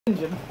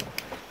engine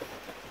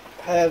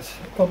has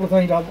a couple of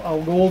things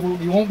I'll go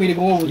over. You want me to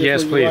go over this?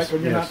 Yes, please. Right,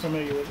 when you're not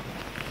familiar with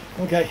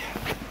it. Okay.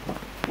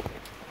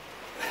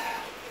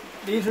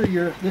 These are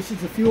this is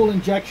the fuel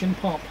injection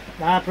pump,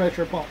 the high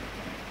pressure pump.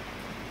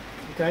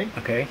 Okay?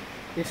 Okay.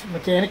 It's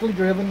mechanically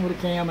driven with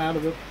a cam out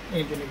of the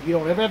engine. You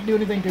don't ever have to do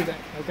anything to that,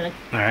 okay?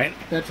 All right.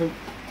 That's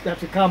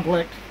a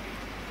complex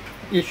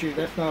issue.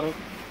 That's not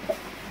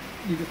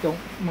you just don't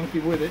monkey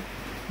with it.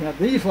 Now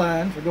these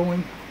lines are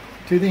going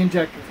to the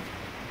injector.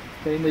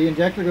 Okay, and the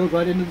injector goes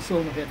right into the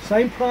cylinder head.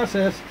 Same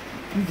process.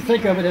 You can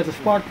think of it as a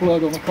spark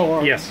plug on a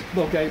car. Yes.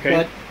 Okay.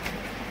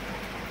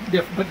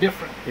 But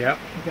different. Yep.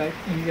 Okay,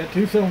 and you got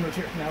two cylinders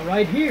here. Now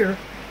right here,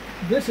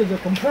 this is a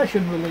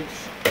compression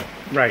release.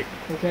 Right.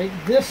 Okay,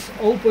 this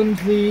opens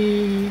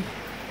it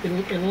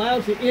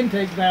allows the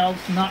intake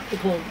valves not to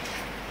close.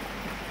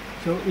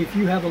 So if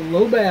you have a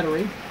low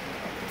battery,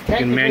 you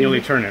can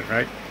manually turn it,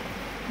 right?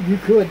 You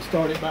could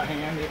start it by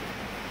hand,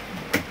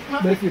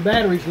 but if your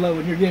battery's low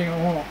and you're getting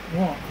along,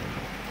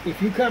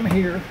 if you come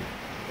here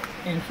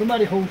and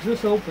somebody holds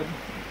this open,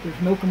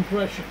 there's no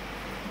compression.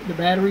 The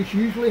batteries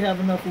usually have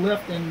enough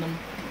left in them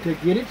to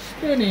get it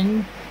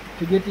spinning,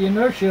 to get the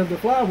inertia of the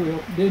flywheel.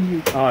 Then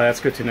you that's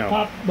good to know.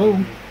 Pop,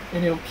 boom,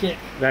 and it'll kick.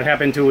 That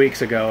happened 2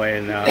 weeks ago,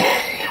 and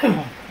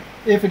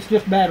if it's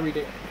just battery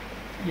dead,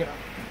 you know.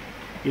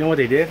 You know what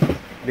they did?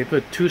 They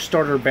put 2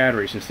 starter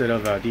batteries instead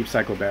of deep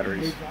cycle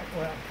batteries.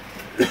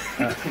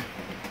 Well,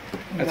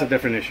 that's a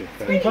different issue.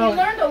 You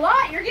learned a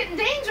lot. You're getting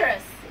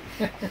dangerous.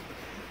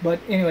 But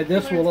anyway,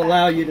 this will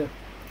allow you to,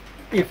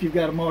 if you've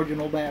got a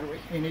marginal battery,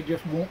 and it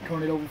just won't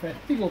turn it over fast.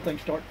 These little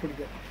things start pretty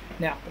good.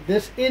 Now,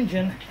 this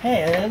engine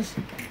has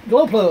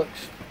glow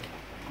plugs.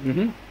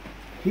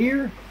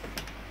 Here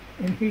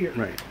and here.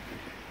 Right.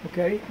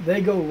 Okay,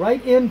 they go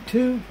right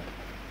into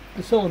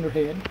the cylinder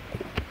head,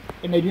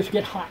 and they just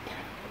get hot.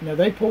 Now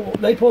they pull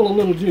a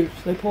little juice.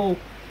 They pull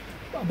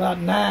about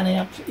 9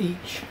 amps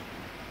each.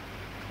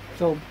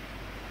 So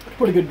it's a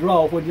pretty good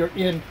draw when you're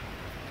in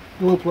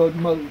glow plug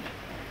mode.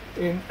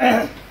 And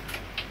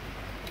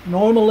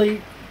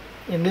normally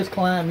in this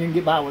climb you can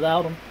get by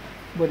without them,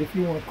 but if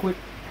you want a quick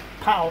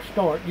pow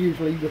start,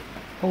 usually you just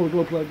hold the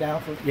glow plug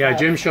down for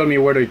Jim showed me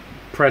where to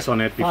press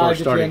on it before 5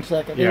 to starting. 10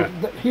 seconds. Yeah.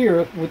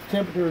 Here, with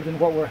temperatures and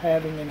what we're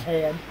having and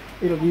had,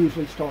 it'll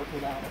usually start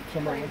without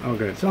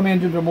them. Some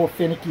engines are more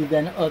finicky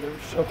than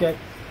others, okay?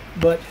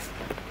 But,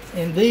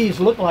 and these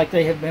look like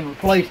they have been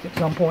replaced at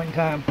some point in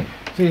time.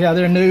 See how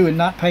they're new and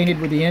not painted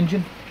with the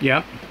engine?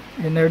 Yep.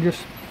 And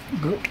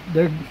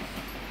they're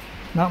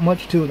not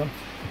much to them.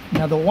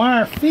 Now the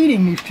wire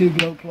feeding these 2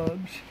 glow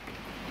plugs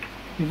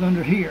is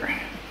under here.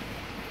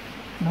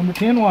 Number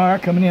 10 wire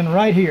coming in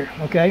right here,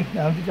 okay?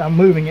 I'm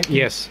moving it.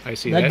 Yes, I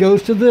see that. That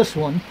goes to this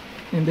one,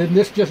 and then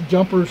this just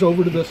jumpers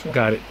over to this one.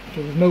 Got it.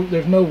 So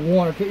there's no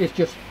one or two, it's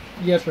just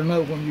yes or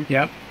no when you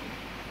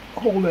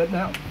hold that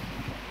down.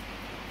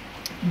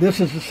 This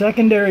is the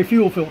secondary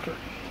fuel filter,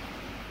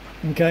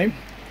 okay?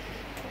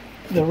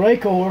 The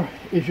Racor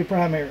is your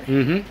primary.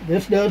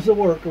 This does the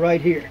work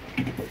right here,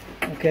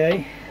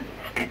 okay?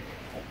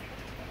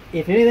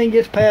 If anything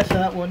gets past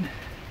that one,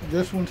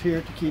 this one's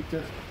here to keep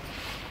this,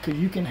 because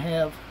you can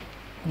have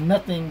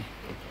nothing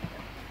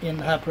in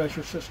the high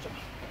pressure system.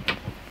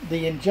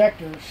 The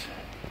injectors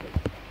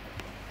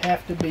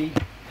have to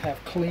have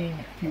clean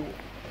fuel,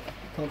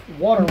 because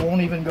water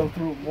won't even go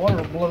through them. Water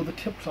will blow the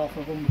tips off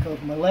of them, because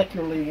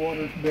molecularly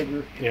water is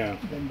bigger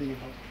than the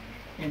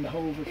and the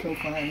holes are so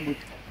fine. With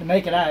the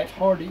naked eye, it's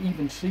hard to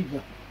even see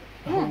the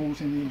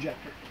holes in the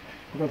injector,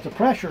 because the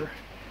pressure,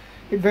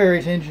 it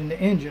varies engine to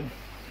engine.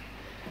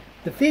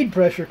 The feed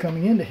pressure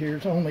coming into here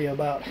is only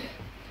about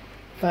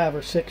 5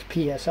 or 6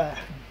 psi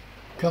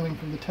coming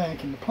from the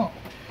tank and the pump.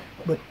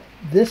 But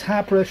this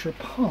high pressure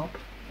pump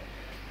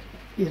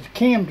is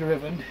cam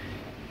driven.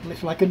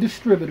 It's like a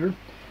distributor.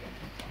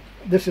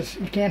 This is,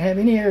 you can't have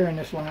any air in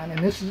this line, and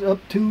this is up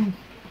to,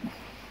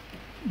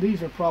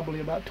 these are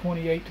probably about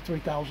 28 to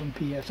 3,000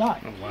 psi.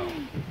 Oh wow.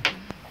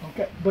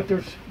 Okay, but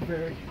it's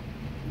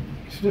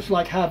just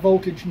like high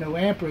voltage, no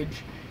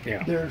amperage.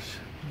 Yeah. There's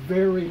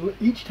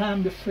each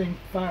time this thing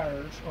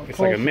fires or it's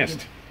like a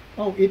mist.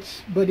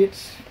 It's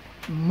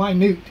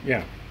minute.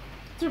 Yeah.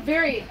 It's a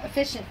very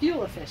efficient,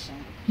 fuel efficient.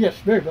 Yes,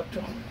 very much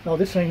so. No,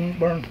 this thing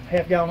burns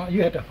half gallon.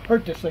 You had to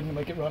hurt this thing to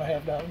make it run a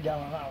half gallon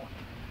an hour.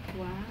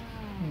 Wow.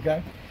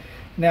 Okay.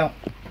 Now,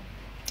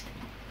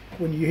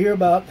 when you hear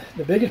about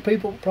the biggest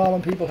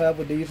problem people have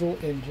with diesel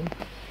engine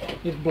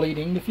is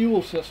bleeding the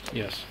fuel system.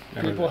 Yes.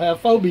 People have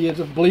phobias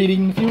of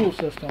bleeding the fuel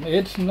system.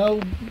 It's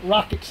no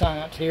rocket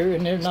science here,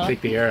 and they're not.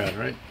 Take the air out,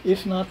 right?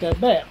 It's not that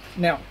bad.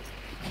 Now,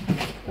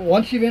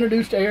 once you've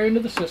introduced air into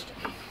the system,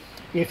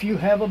 if you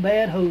have a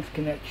bad hose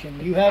connection,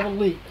 you have a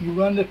leak, you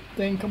run the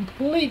thing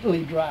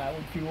completely dry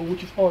with fuel,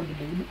 which is hard to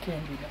do, but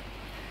can be done.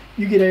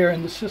 You get air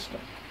in the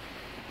system.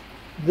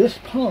 This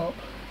pump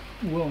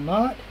will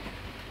not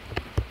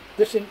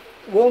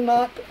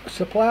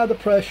supply the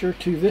pressure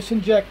to this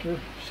injector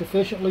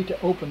sufficiently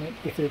to open it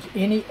if there's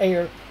any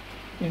air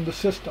in the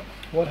system.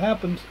 What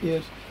happens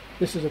is,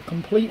 this is a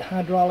complete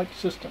hydraulic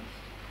system.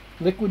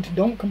 Liquids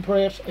don't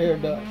compress, air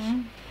does.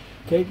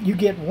 Okay, you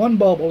get one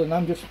bubble, and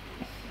I'm just,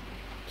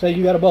 say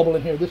you got a bubble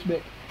in here this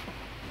big.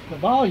 The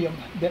volume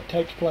that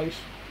takes place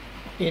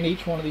in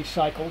each one of these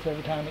cycles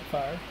every time it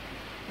fires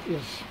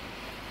is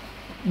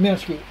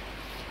minuscule.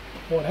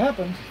 What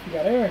happens, you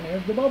got air in there,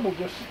 the bubble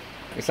just...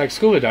 It's like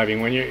scuba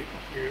diving. When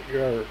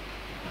you're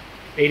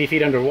 80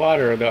 feet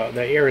underwater,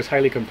 the air is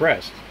highly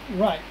compressed.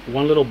 Right.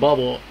 One little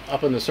bubble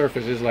up on the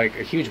surface is like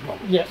a huge bubble.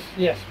 Yes,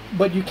 yes.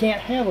 But you can't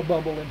have a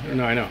bubble in here.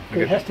 No, I know.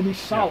 It has to be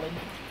solid.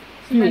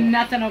 Fuel. And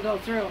nothing will go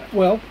through it.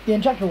 Well, the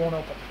injector won't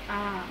open.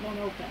 It won't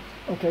open.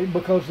 Okay,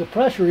 because the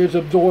pressure is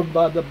absorbed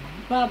by the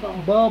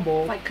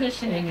bubble. It's like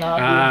cushioning. And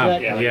not the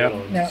injector. Yeah,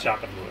 like Now,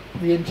 shock absorber.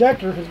 the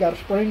injector has got a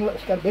spring.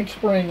 It's got a big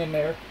spring in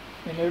there,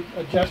 and they're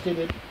adjusted.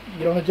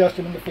 You don't adjust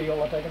them in the field.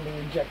 I take them to the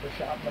injector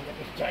shop. And they get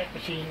this giant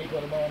machine. They put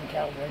them on,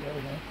 calibrate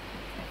everything.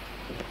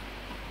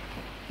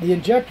 The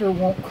injector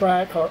won't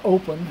crack or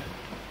open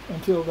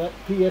until that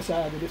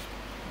PSI that it's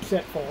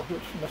set for,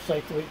 which let's say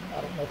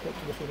I don't know what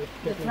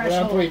this is,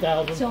 around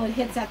 3,000. So it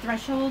hits that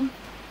threshold?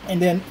 And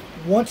then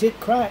once it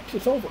cracks,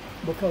 it's over.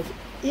 Because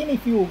any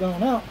fuel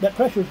going out, that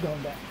pressure's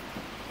going down.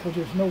 Because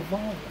there's no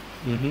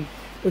volume.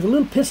 There's a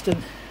little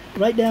piston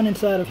right down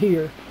inside of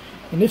here.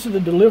 And this is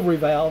a delivery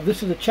valve.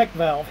 This is a check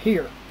valve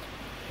here.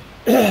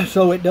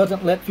 So it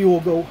doesn't let fuel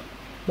go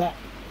back.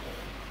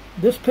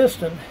 This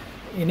piston,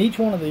 in each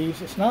one of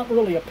these, it's not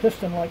really a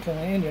piston like in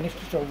an engine, it's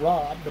just a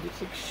rod, but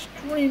it's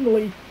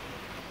extremely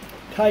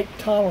tight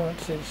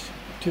tolerances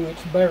to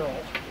its barrel.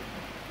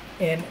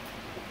 And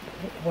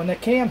when the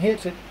cam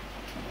hits it,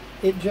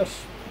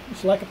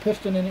 it's like a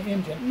piston in an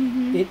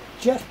engine. It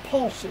just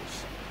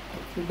pulses.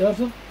 It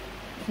doesn't,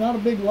 it's not a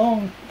big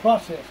long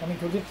process. I mean,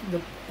 because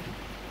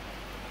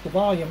the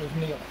volume is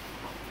nil.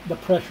 The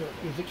pressure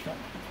is extreme.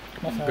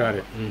 That's how Got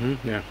it it.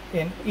 works. Yeah.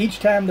 And each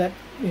time that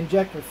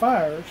injector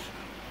fires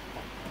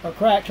or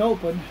cracks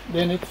open,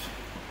 then it's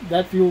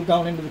that fuel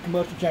gone into the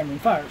combustion chamber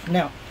and fires.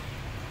 Now,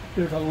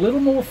 there's a little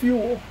more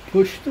fuel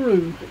pushed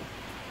through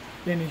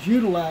than is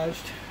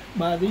utilized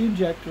by the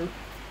injector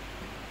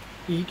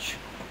each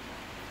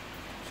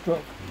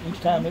stroke, each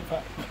time it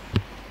fires.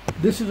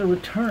 This is a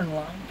return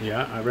line.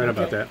 Yeah, I read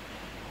about that.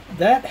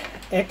 That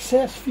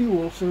excess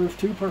fuel serves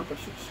two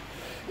purposes.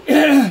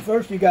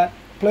 First, you got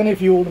plenty of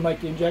fuel to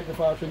make the injector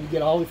fire, so you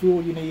get all the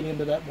fuel you need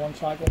into that one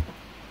cycle.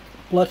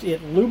 Plus,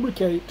 it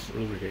lubricates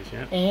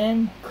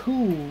and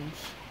cools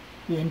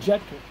the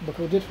injector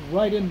because it's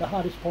right in the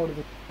hottest part of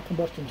the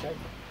combustion chamber.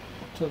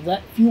 So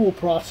that fuel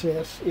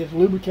process is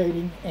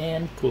lubricating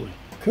and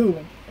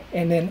cooling.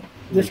 And then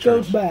this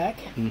goes back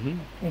and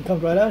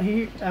comes right out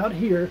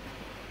here,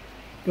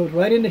 goes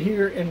right into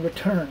here and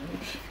returns.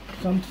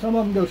 Some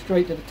of them go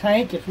straight to the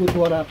tank. It's with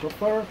what I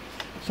prefer.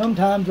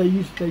 Sometimes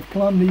they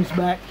plumb these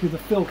back to the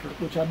filter,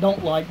 which I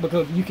don't like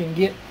because you can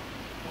get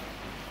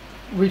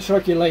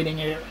recirculating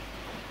air.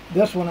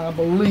 This one, I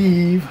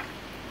believe,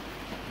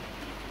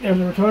 there's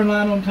a return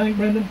line on the tank,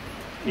 Brendan?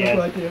 Yeah,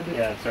 right there.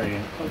 yeah, sorry.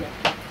 Yeah. Okay.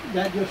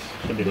 That just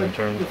Should be the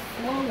return. The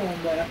flow on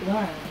that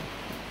line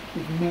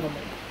is minimal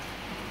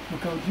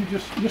because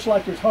just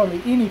like there's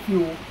hardly any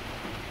fuel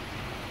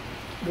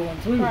going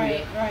through here.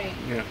 Right.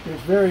 Yeah.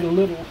 There's very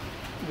little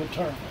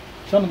return.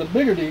 Some of the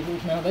bigger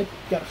diesels now, they've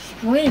got a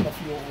stream of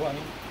fuel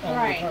running on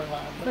the return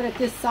line. But at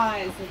this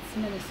size, it's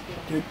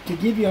minuscule. To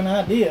give you an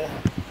idea,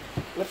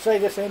 let's say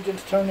this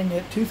engine's turning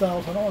at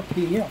 2,000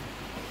 RPM.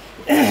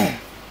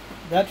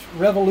 That's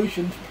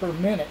revolutions per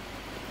minute,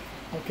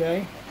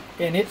 okay?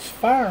 And it's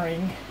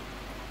firing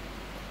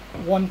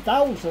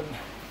 1,000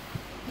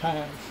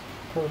 times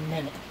per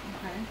minute.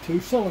 Okay. 2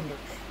 cylinders.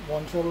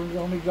 1 cylinder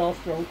on the exhaust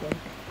stroke,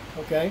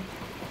 okay?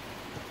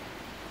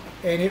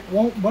 And it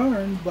won't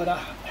burn but a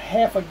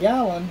half a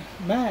gallon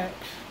max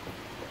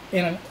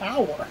in an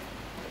hour.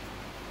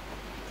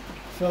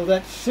 So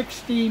that's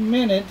 60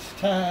 minutes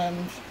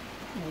times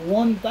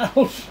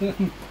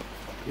 1,000.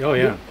 Oh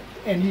yeah.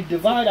 And you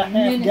divide a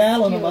half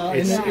gallon about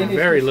it's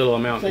very little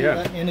amount.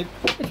 Yeah. And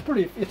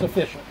it's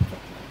efficient.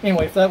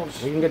 Anyway, if that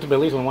was, You can get to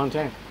Belize on one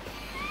tank.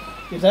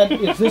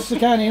 is this the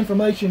kind of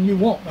information you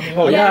want? I mean,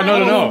 Oh yeah, I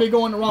don't no. want to be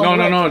going the wrong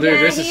direction. No, dude.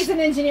 Yeah, This he's is an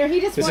engineer. He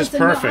just this wants is to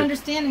perfect.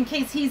 understand in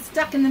case he's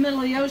stuck in the middle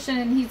of the ocean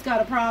and he's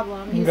got a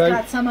problem. He's Okay.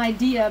 got some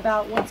idea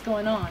about what's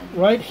going on.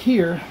 Right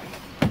here,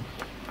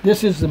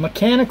 this is the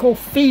mechanical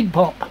feed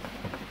pump.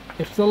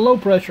 It's the low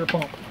pressure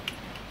pump.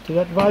 See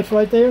that device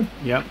right there?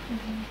 Yep.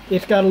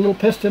 It's got a little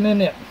piston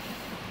in it.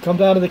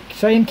 Comes out of the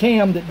same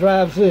cam that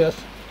drives this.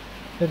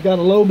 It's got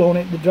a lobe on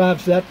it that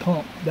drives that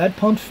pump. That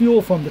pumps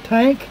fuel from the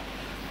tank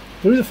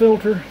through the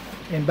filter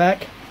and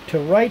back to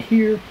right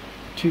here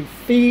to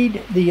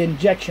feed the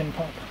injection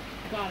pump.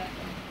 Got it.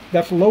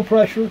 That's low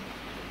pressure.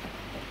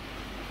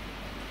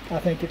 I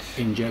think it's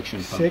Injection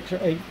pump. 6 or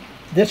 8.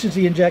 This is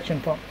the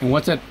injection pump. And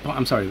what's that?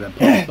 I'm sorry, that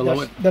pump below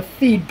That's it? the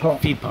feed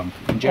pump. Feed pump.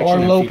 Injection Or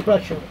and low feed pump.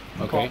 pressure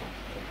Okay. pump.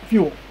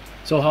 Fuel.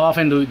 So how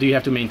often do you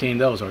have to maintain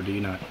those, or do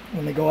you not?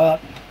 When they go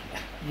out,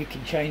 you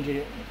can change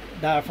it.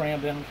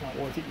 Diaphragm, then it's not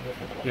worth it.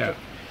 Yeah.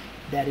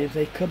 That is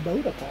a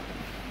Kubota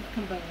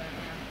pump.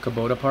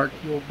 Kubota part?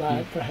 You'll buy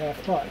it for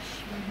half price.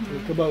 The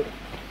Kubota.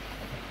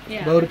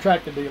 Yeah. Kubota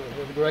tractor dealer.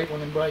 There's a great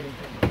one in Bradenton.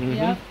 Mm-hmm.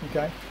 Yep.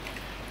 Okay.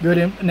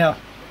 Good. Now,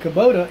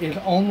 Kubota is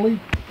only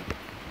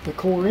the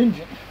core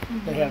engine.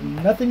 They have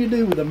nothing to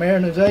do with the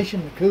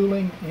marinization, the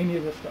cooling, any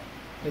of this stuff.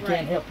 They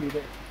can't help you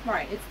there.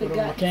 Right, it's the But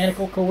guts. the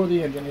mechanical core of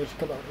the engine is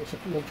Kubota. It's a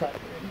little tractor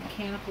engine.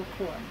 Mechanical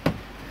core.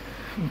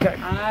 Okay.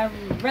 I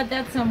read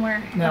that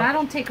somewhere, Now- but I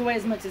don't take away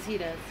as much as he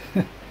does.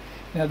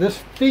 Now this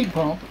feed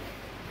pump,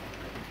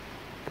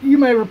 you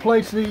may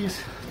replace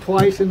these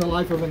twice in the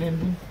life of an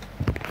engine.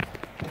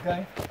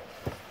 Okay.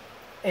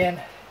 And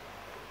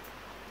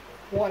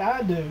what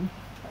I do,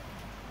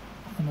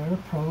 and there are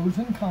pros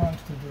and cons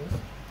to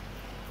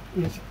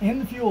this, is in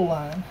the fuel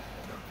line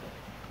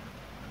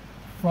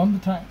from the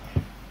tank,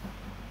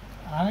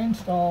 I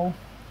install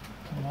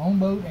on my own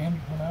boat, and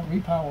when I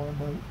repower a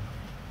boat,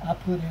 I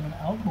put in an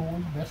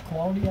outboard, best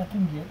quality I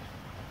can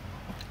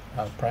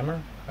get.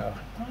 Primer?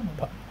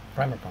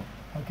 Primer pump.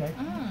 Okay,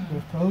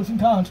 there's pros and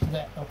cons to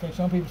that. Okay,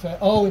 some people say,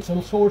 oh, it's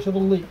a source of a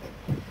leak.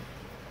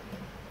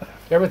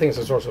 Everything's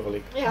a source of a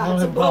leak. I Yeah, don't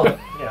it's a have a problem.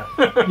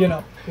 Yeah. You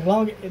know, as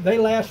long as they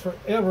last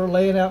forever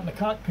laying out in the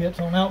cockpits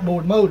on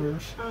outboard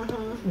motors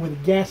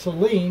with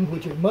gasoline,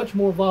 which is much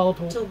more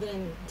volatile. Till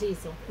then,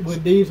 diesel.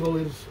 With diesel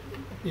is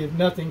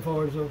nothing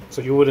for as a.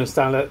 So you would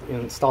install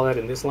that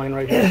in this line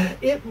right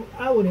here?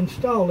 I would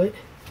install it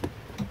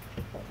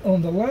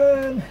on the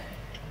line.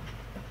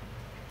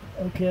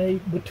 Okay,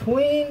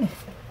 between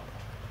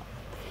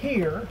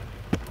here,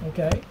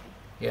 okay,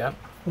 Yeah.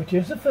 which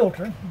is the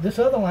filter. This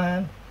other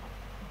line,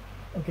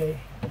 okay.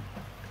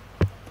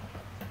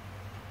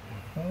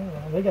 Oh,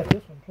 well, they got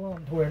this one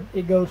plumbed where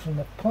it goes from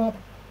the pump.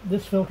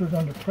 This filter's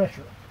under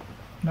pressure,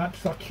 not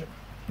suction.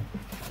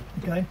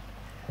 Okay,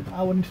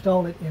 I would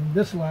install it in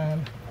this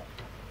line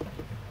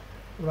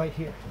right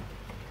here.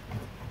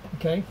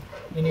 Okay,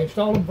 and you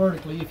install them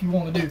vertically if you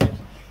want to do this.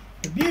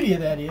 The beauty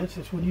of that is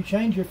when you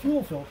change your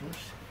fuel filters,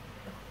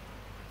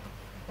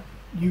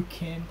 you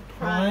can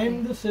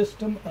prime the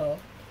system up,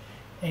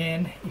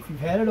 and if you've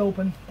had it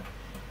open,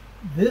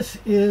 this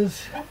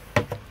is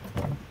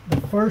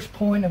the first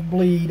point of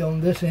bleed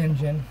on this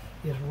engine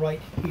is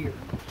right here.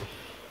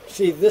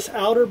 See this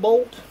outer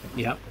bolt?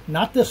 Yep.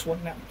 Not this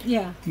one now.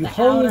 Yeah. You the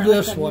hold outer,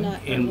 this like the one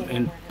nut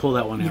And pull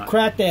that one You out.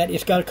 crack that.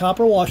 It's got a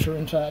copper washer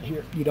inside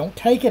here. You don't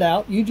take it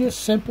out. You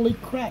just simply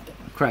crack it.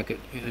 Crack it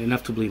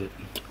enough to bleed it.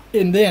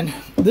 And then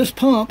this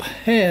pump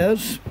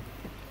has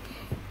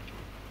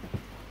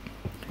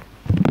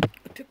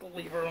a tickle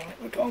lever on it.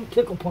 We call them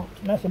tickle pumps,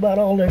 and that's about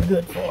all they're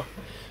good for.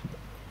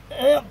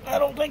 Yep, I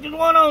don't think there's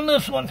one on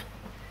this one.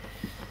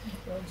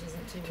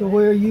 To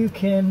where you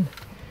can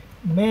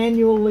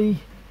manually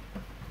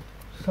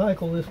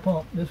cycle this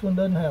pump. This one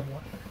doesn't have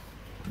one.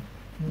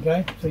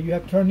 Okay, so you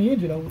have to turn the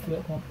engine over for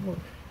that pump to work.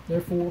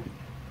 Therefore,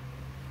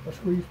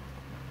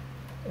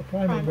 a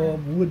primer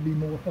bulb would be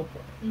more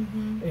helpful.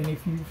 And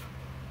if you've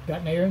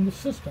gotten air in the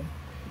system,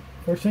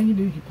 first thing you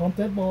do is you pump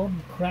that bulb,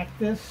 you crack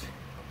this,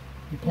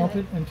 you pump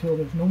it until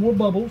there's no more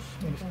bubbles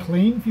and it's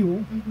clean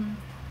fuel.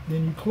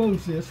 Then you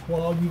close this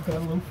while you've got a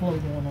little flow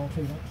going on,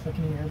 so you're not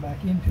sucking the air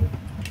back into it.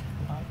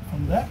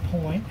 From that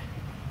point,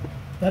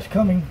 that's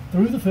coming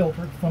through the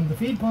filter, from the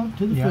feed pump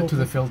to the filter. to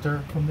the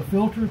filter. From the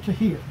filter to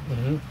here.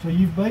 So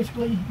you've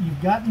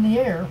gotten the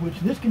air, which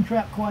this can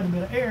trap quite a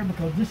bit of air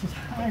because this is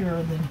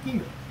higher than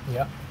here.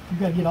 Yep. You've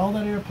got to get all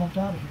that air pumped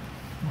out of here.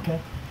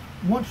 Okay.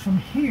 Once from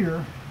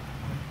here,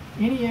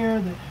 any air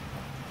that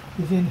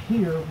is in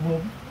here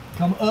will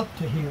come up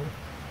to here,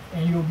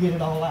 and you'll get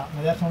it all out.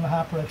 Now that's on the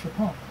high pressure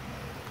pump.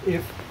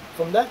 If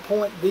from that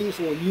point, these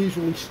will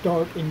usually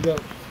start and go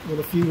with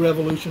a few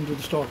revolutions of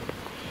the starter.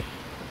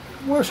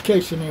 Worst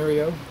case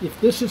scenario, if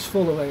this is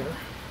full of air,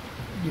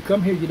 you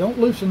come here, you don't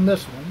loosen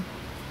this one,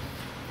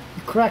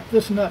 you crack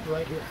this nut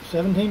right here,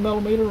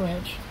 17mm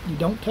wrench. You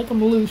don't take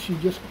them loose, you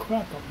just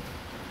crack them.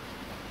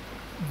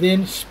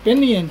 Then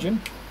spin the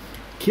engine,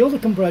 kill the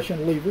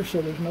compression lever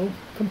so there's no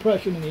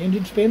compression and the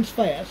engine spins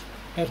fast,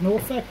 has no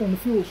effect on the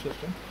fuel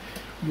system.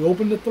 You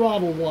open the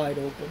throttle wide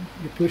open,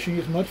 you're pushing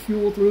as much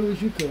fuel through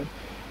as you could,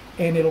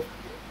 and it'll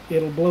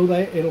blow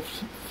that,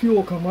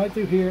 fuel come right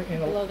through here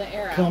and Blow the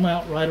air come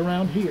out right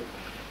around here.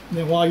 And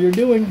then while you're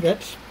doing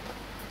that,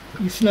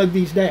 you snug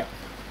these down.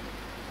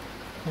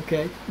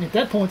 Okay? And at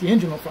that point the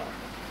engine will fire.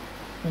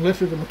 Unless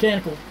there's a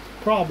mechanical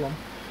problem,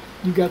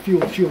 you've got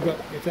fuel, she'll go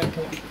at that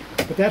point.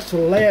 But that's the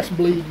last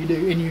bleed you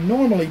do. And you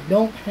normally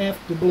don't have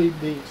to bleed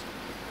these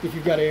if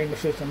you've got air in the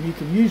system. You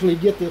can usually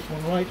get this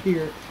one right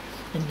here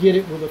and get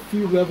it with a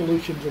few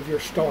revolutions of your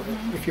starter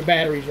if your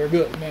batteries are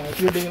good. Now if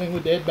you're dealing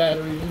with dead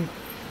batteries and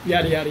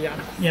yada yada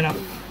yada, you know.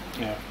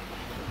 Yeah.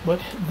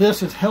 But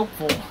this is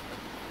helpful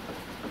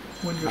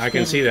when you're I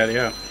can see that,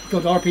 yeah.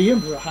 because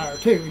RPMs are higher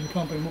too, you're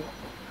pumping more.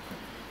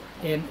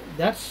 And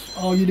that's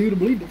all you do to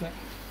bleed the thing.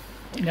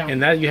 Now,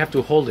 And that you have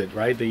to hold it,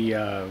 right?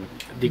 The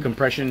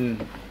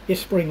decompression,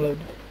 it's spring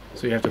loaded.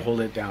 so you have to hold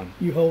it down.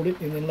 You hold it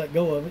and then let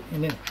go of it,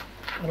 and then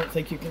I don't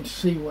think you can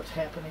see what's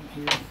happening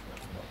here.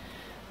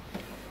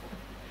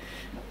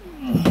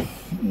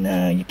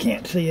 No, you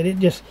can't see it.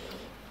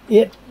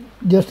 It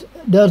just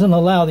doesn't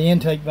allow the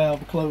intake valve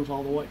to close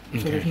all the way, so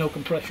there's no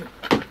compression.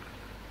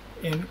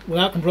 And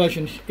without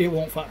compression, it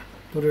won't fire.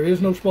 So there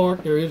is no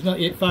spark. There is no.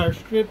 It fires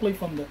strictly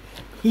from the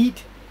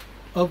heat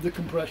of the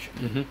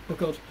compression,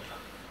 because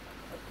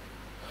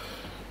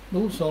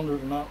those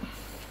cylinders are not.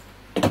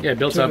 Yeah, it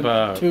builds up.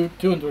 Two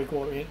and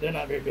 3/4. They're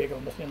not very big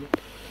on this engine,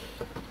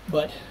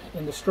 but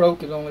and the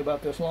stroke is only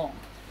about this long.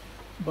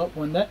 But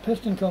when that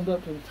piston comes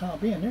up to the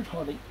top end, there's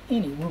hardly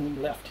any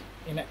room left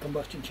in that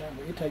combustion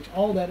chamber. It takes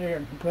all that air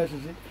and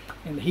compresses it,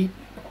 and the heat,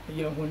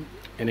 when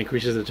and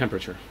increases the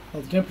temperature.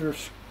 the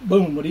temperature,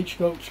 boom, with each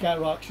stroke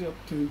skyrockets up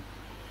to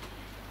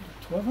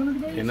 1,200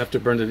 degrees. Enough to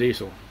burn the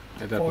diesel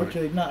at that or point.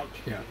 to ignite.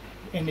 Yeah.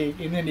 And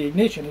then the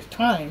ignition is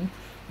timed.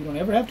 You don't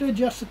ever have to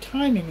adjust the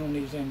timing on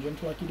these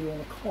engines like you do on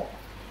a car.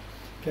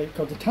 Okay,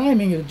 because the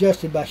timing is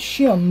adjusted by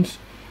shims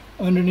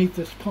underneath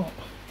this pump.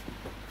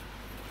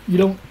 You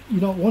don't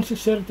once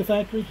it's set at the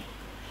factory.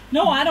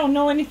 No, I don't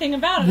know anything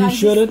about it. You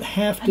shouldn't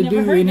have to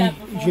do any.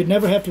 You should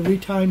never have to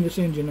retime this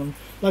engine on.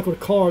 Like with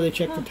a car, they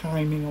check the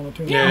timing on the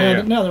tuner.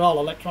 Yeah. Now they're all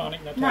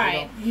electronic. That's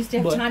Right. all. Used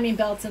to have timing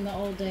belts in the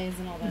old days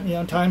and all that.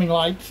 Yeah, timing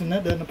lights, and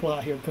that doesn't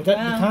apply here because the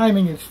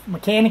timing is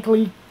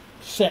mechanically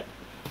set.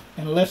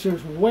 And unless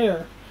there's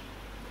wear,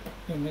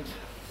 then it's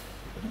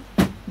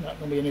not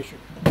going to be an issue.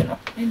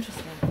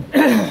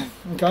 Interesting.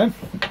 Okay.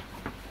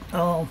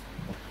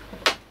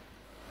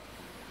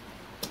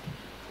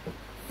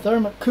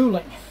 Thermic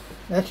cooling.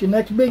 That's your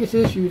next biggest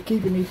issue, is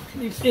keeping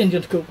these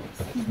engines cool.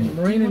 Marine Do you want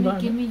to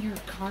environment. give me your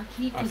car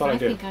key? I Because thought I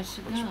did. think I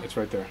should go. It's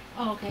right there.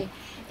 Oh, okay.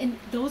 And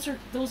those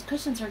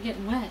cushions are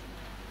getting wet.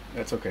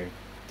 That's okay.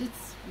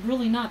 It's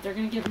really not. They're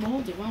going to get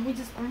moldy. Why don't we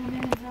just bring them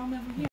in and throw them over here?